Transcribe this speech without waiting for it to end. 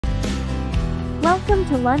Welcome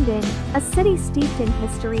to London, a city steeped in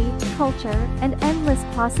history, culture, and endless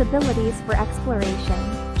possibilities for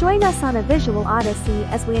exploration. Join us on a visual odyssey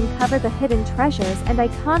as we uncover the hidden treasures and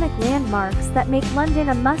iconic landmarks that make London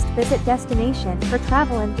a must-visit destination for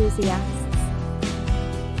travel enthusiasts.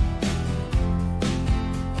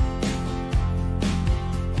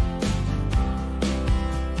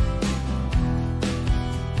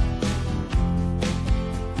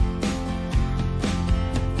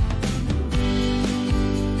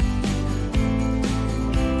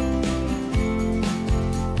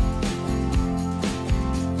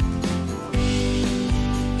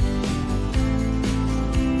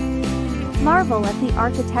 Marvel at the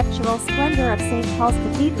architectural splendor of St. Paul's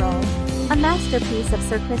Cathedral, a masterpiece of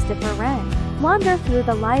Sir Christopher Wren. Wander through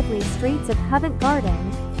the lively streets of Covent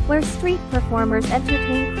Garden, where street performers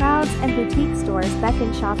entertain crowds and boutique stores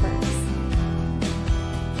beckon shoppers.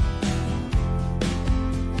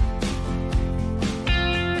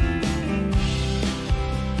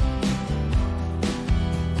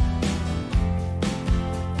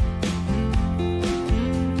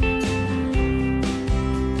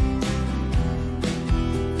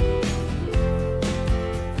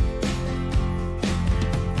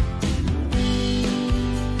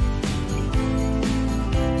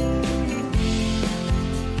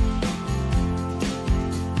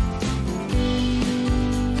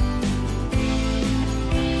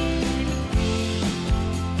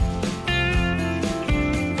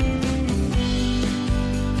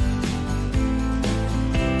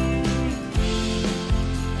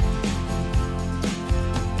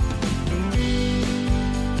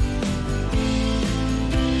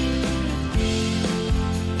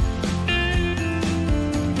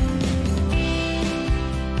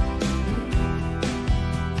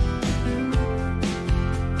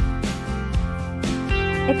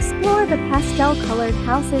 Explore the pastel-colored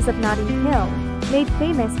houses of Notting Hill, made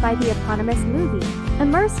famous by the eponymous movie.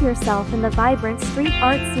 Immerse yourself in the vibrant street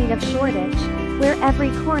art scene of Shoreditch, where every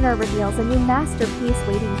corner reveals a new masterpiece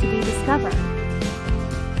waiting to be discovered.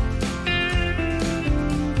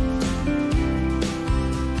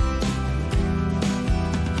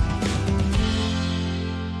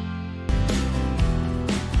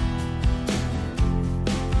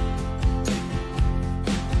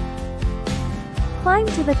 Climb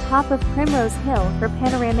to the top of Primrose Hill for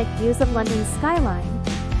panoramic views of London's skyline,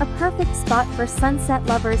 a perfect spot for sunset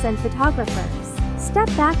lovers and photographers. Step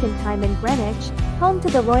back in time in Greenwich, home to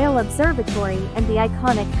the Royal Observatory and the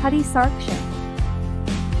iconic Cutty Sark ship.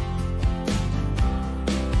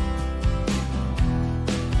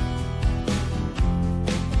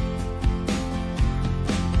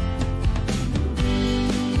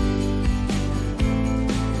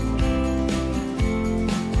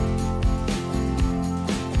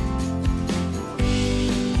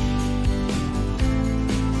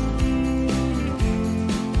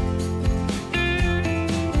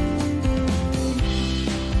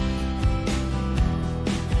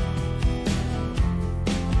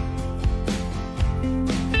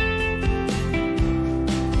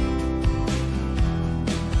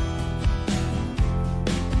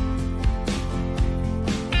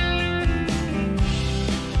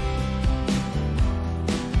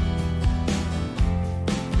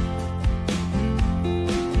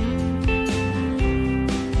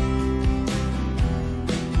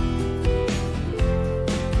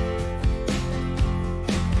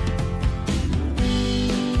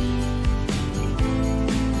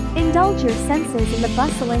 Indulge your senses in the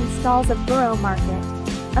bustling stalls of Borough Market,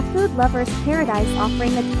 a food lover's paradise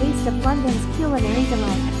offering a taste of London's culinary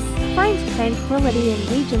delights. Find tranquility in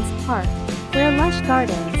Regent's Park, where lush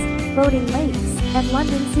gardens, floating lakes, and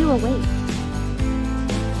London Zoo await.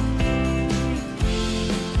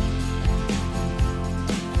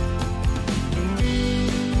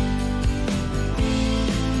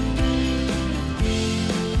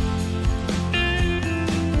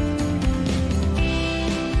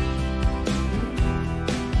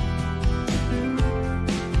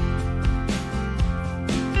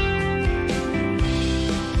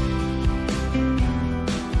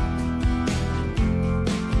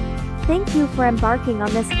 Thank you for embarking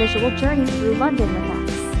on this visual journey through London with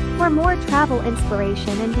us. For more travel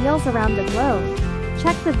inspiration and deals around the globe,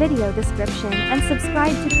 check the video description and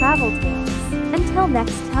subscribe to Travel Tales. Until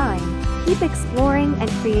next time, keep exploring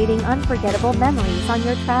and creating unforgettable memories on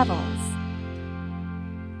your travels.